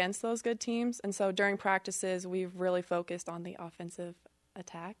score against those good teams, and so during practices, we've really focused on the offensive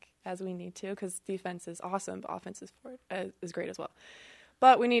attack as we need to, because defense is awesome, but offense is great as well.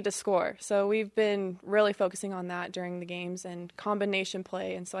 But we need to score, so we've been really focusing on that during the games and combination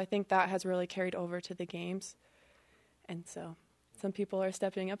play, and so I think that has really carried over to the games, and so... Some people are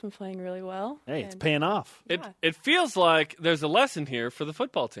stepping up and playing really well. Hey, it's paying off. Yeah. It feels like there's a lesson here for the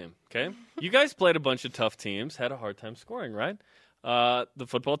football team, okay? You guys played a bunch of tough teams, had a hard time scoring, right? The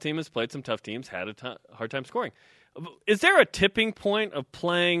football team has played some tough teams, had a hard time scoring. Is there a tipping point of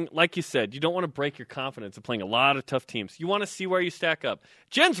playing, like you said, you don't want to break your confidence of playing a lot of tough teams. You want to see where you stack up.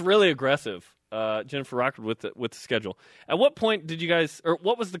 Jen's really aggressive, Jennifer Rockwood, with the schedule. At what point did you guys, or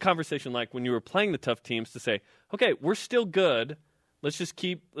what was the conversation like when you were playing the tough teams to say, okay, we're still good, let's just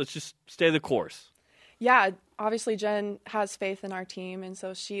stay the course? Yeah, obviously Jen has faith in our team, and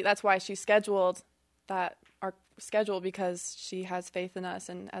so that's why she scheduled our schedule, because she has faith in us,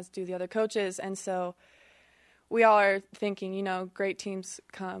 and as do the other coaches. And so we all are thinking, great teams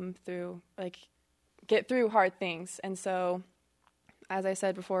come through, get through hard things. And so, as I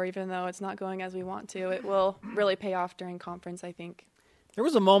said before, even though it's not going as we want to, it will really pay off during conference, I think. There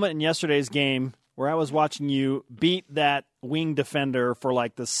was a moment in yesterday's game where I was watching you beat that wing defender for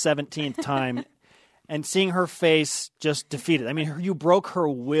the 17th time and seeing her face just defeated. I mean, you broke her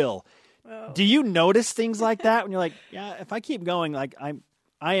will. Oh. Do you notice things like that when you're like, yeah, if I keep going, I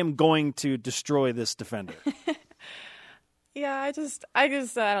am going to destroy this defender? Yeah, I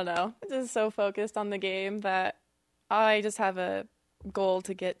don't know. I'm just so focused on the game that I just have a goal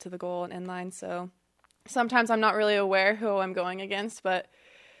to get to the goal and inline. So sometimes I'm not really aware who I'm going against, but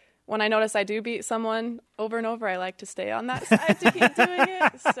when I notice I do beat someone over and over, I like to stay on that side to keep doing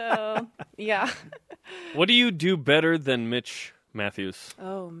it. So, yeah. What do you do better than Mitch Matthews?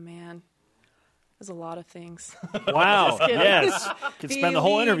 Oh, man. There's a lot of things. Wow. Yes. Could spend the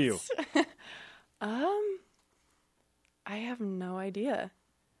whole interview. I have no idea.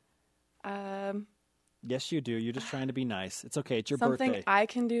 Yes, you do. You're just trying to be nice. It's okay. It's your birthday. Something I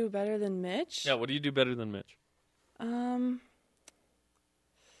can do better than Mitch? Yeah, what do you do better than Mitch?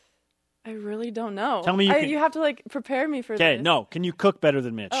 I really don't know. Tell me you have to prepare me for this. Okay, no. Can you cook better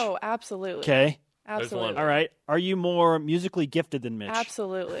than Mitch? Oh, absolutely. Okay. Absolutely. All right. Are you more musically gifted than Mitch?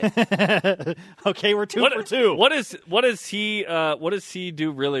 Absolutely. Okay, we're 2 for 2. What does he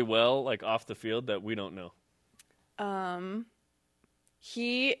do really well, off the field, that we don't know? I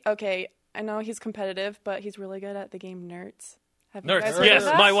know he's competitive, but he's really good at the game Nerds. Nerds, yes.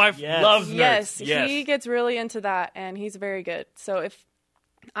 My wife loves Nerds. Yes, he gets really into that, and he's very good. So if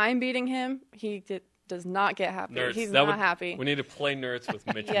I'm beating him, he does not get happy. Nerds. He's not happy. We need to play Nerds with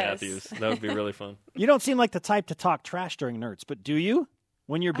Mitch Matthews. That would be really fun. You don't seem like the type to talk trash during Nerds, but do you?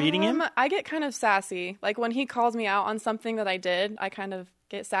 When you're beating him? I get kind of sassy. When he calls me out on something that I did, I kind of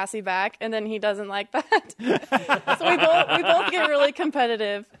get sassy back, and then he doesn't like that. So we both get really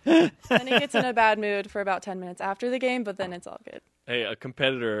competitive. And he gets in a bad mood for about 10 minutes after the game, but then it's all good. Hey, a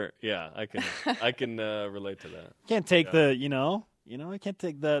competitor, yeah, I can relate to that. Can't take I can't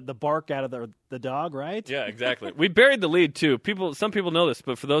take the bark out of the dog, right? Yeah, exactly. We buried the lead, too. Some people know this,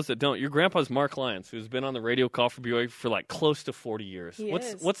 but for those that don't, your grandpa's Mark Lyons, who's been on the radio call for BYU for close to 40 years.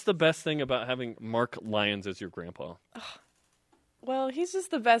 What's the best thing about having Mark Lyons as your grandpa? Well, he's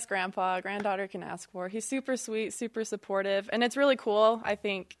just the best grandpa a granddaughter can ask for. He's super sweet, super supportive, and it's really cool, I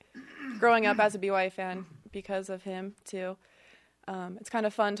think, growing up as a BYU fan because of him, too. It's kind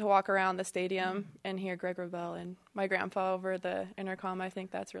of fun to walk around the stadium and hear Greg Wrubell and my grandpa over the intercom. I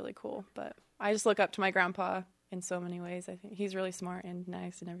think that's really cool. But I just look up to my grandpa in so many ways. I think he's really smart and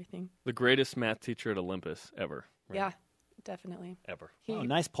nice and everything. The greatest math teacher at Olympus ever. Right? Yeah, definitely. Ever.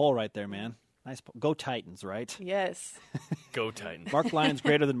 Nice poll right there, man. Nice. Go Titans, right? Yes. Go Titans. Mark Lyons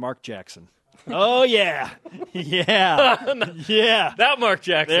greater than Mark Jackson. Oh, yeah. Yeah. Yeah. That Mark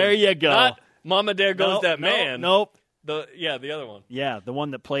Jackson. There you go. Not Mama There Goes That Man. Nope. The other one. Yeah, the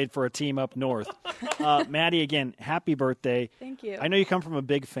one that played for a team up north. Maddie, again, happy birthday. Thank you. I know you come from a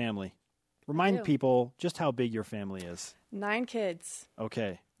big family. Remind people just how big your family is. 9 kids.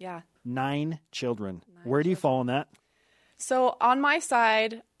 Okay. Yeah. 9 children. Where do you fall in that? So on my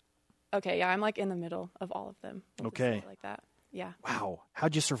side, okay, yeah, I'm like in the middle of all of them. Okay. Like that. Yeah. Wow.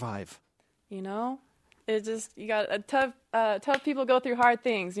 How'd you survive? You know, it just, you got a tough people go through hard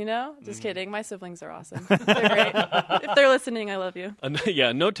things, you know? Just kidding. My siblings are awesome. They're great. If they're listening, I love you.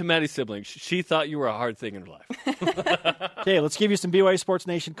 Yeah, note to Maddie's siblings. She thought you were a hard thing in her life. Okay, let's give you some BYU Sports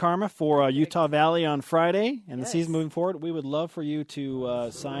Nation karma for Utah Valley on Friday and the season moving forward. We would love for you to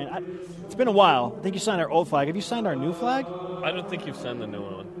sign. It's been a while. I think you signed our old flag. Have you signed our new flag? I don't think you've signed the new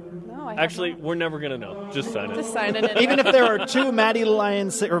one. No, I Actually, we're never going to know. Just sign it. Just sign it. Even if there are 2 Maddie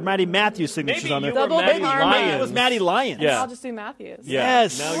Lyons or Maddie Matthews signatures Maybe on there. you were Maddie Lyons. It was Maddie Lyons. Yeah. I'll just do Matthews. Yeah.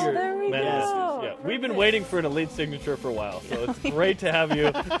 Yes. Now you're there we Maddie go. Matthews. Yeah. We've been waiting for an elite signature for a while, so it's great to have you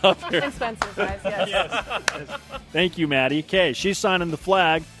up here. Expensive, guys. Yes. Thank you, Maddie. Okay, she's signing the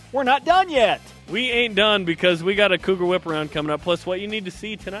flag. We're not done yet. We ain't done because we got a Cougar Whip Around coming up, plus what you need to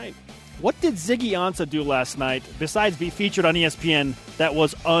see tonight. What did Ziggy Ansah do last night, besides be featured on ESPN, that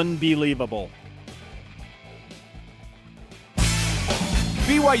was unbelievable?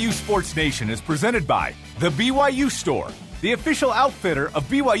 BYU Sports Nation is presented by The BYU Store, the official outfitter of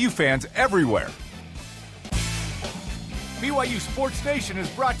BYU fans everywhere. BYU Sports Nation is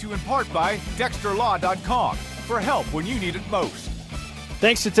brought to you in part by DexterLaw.com for help when you need it most.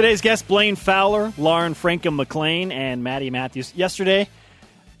 Thanks to today's guests, Blane Fowler, Lauren Frankham-McLean, and Maddie Matthews. Yesterday,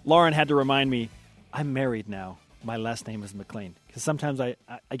 Lauren had to remind me, I'm married now. My last name is McLean. Because sometimes I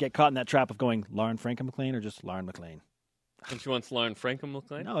get caught in that trap of going Lauren Frankham-McLean or just Lauren McLean. And she wants Lauren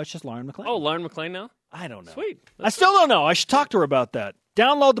Frankham-McLean? No, it's just Lauren McLean. Oh, Lauren McLean now? I don't know. Sweet. I still don't know. I should talk to her about that.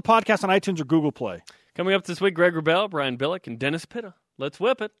 Download the podcast on iTunes or Google Play. Coming up this week, Greg Wrubell, Brian Billick, and Dennis Pitta. Let's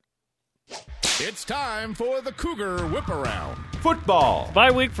whip it. It's time for the Cougar Whip Around. Football.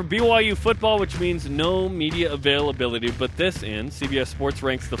 Bye week for BYU football, which means no media availability. But this ends. CBS Sports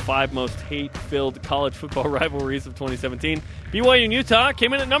ranks the 5 most hate-filled college football rivalries of 2017. BYU and Utah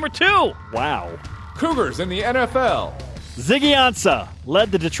came in at number 2. Wow. Cougars in the NFL. Ziggy Ansah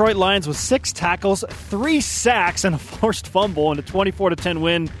led the Detroit Lions with 6 tackles, 3 sacks, and a forced fumble in a 24-10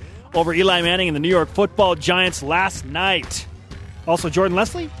 win over Eli Manning and the New York Football Giants last night. Also, Jordan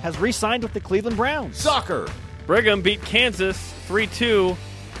Leslie has re-signed with the Cleveland Browns. Soccer. Brigham beat Kansas 3-2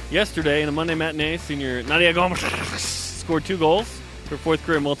 yesterday in a Monday matinee. Senior Nadia Gomes scored 2 goals. Her 4th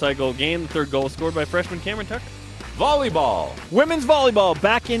career multi-goal game. The 3rd goal scored by freshman Cameron Tucker. Volleyball. Women's volleyball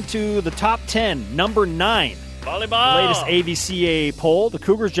back into the top 10, number 9. Volleyball. The latest AVCA poll. The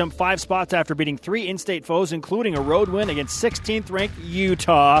Cougars jumped 5 spots after beating 3 in-state foes, including a road win against 16th-ranked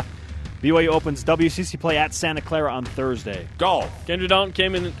Utah. BYU opens WCC play at Santa Clara on Thursday. Golf. Kendra Dalton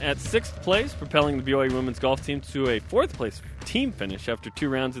came in at 6th place, propelling the BYU women's golf team to a 4th place team finish after 2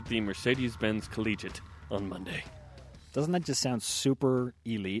 rounds at the Mercedes-Benz Collegiate on Monday. Doesn't that just sound super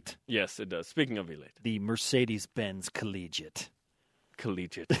elite? Yes, it does. Speaking of elite. The Mercedes-Benz Collegiate.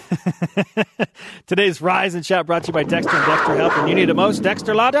 Today's Rise and Shout brought to you by Dexter and Dexter Help. When you need it most,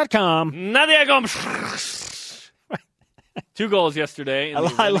 DexterLaw.com. Nadia Gomes. 2 goals yesterday.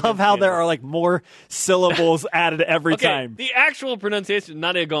 I love how there are like more syllables added every time. The actual pronunciation,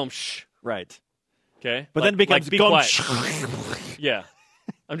 Nadia Gomes. Right. Okay. But then it becomes Gomes. Yeah.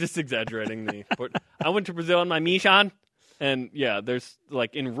 I'm just exaggerating I went to Brazil on my mission, and yeah, there's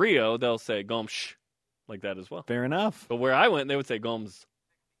like in Rio they'll say Gomes like that as well. Fair enough. But where I went, they would say Gomes.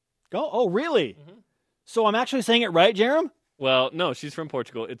 Oh, really? Mm-hmm. So I'm actually saying it right, Jarom? Well, no, she's from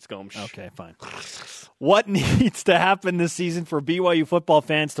Portugal. It's Gomes. Okay, fine. What needs to happen this season for BYU football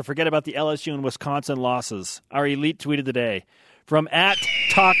fans to forget about the LSU and Wisconsin losses? Our elite tweeted today from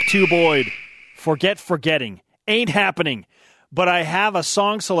 @Talk2Boyd. Forget forgetting. Ain't happening. But I have a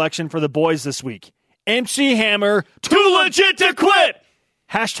song selection for the boys this week. MC Hammer, Too Legit to Quit.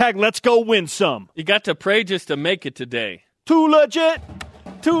 # Let's Go Win Some. You got to pray just to make it today. Too legit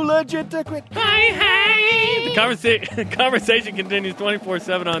to quit. Hey. The conversation continues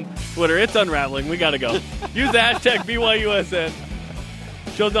 24/7 on Twitter. It's unraveling. We got to go. Use the # BYUSN.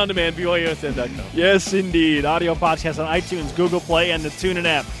 Shows on demand, BYUSN.com. Yes, indeed. Audio podcast on iTunes, Google Play, and the TuneIn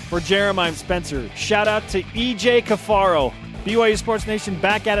app. For Jarom, I'm Spencer. Shout out to EJ Cafaro. BYU Sports Nation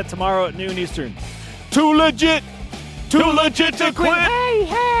back at it tomorrow at noon Eastern. Too legit to quit.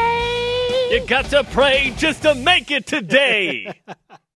 Hey. You got to pray just to make it today.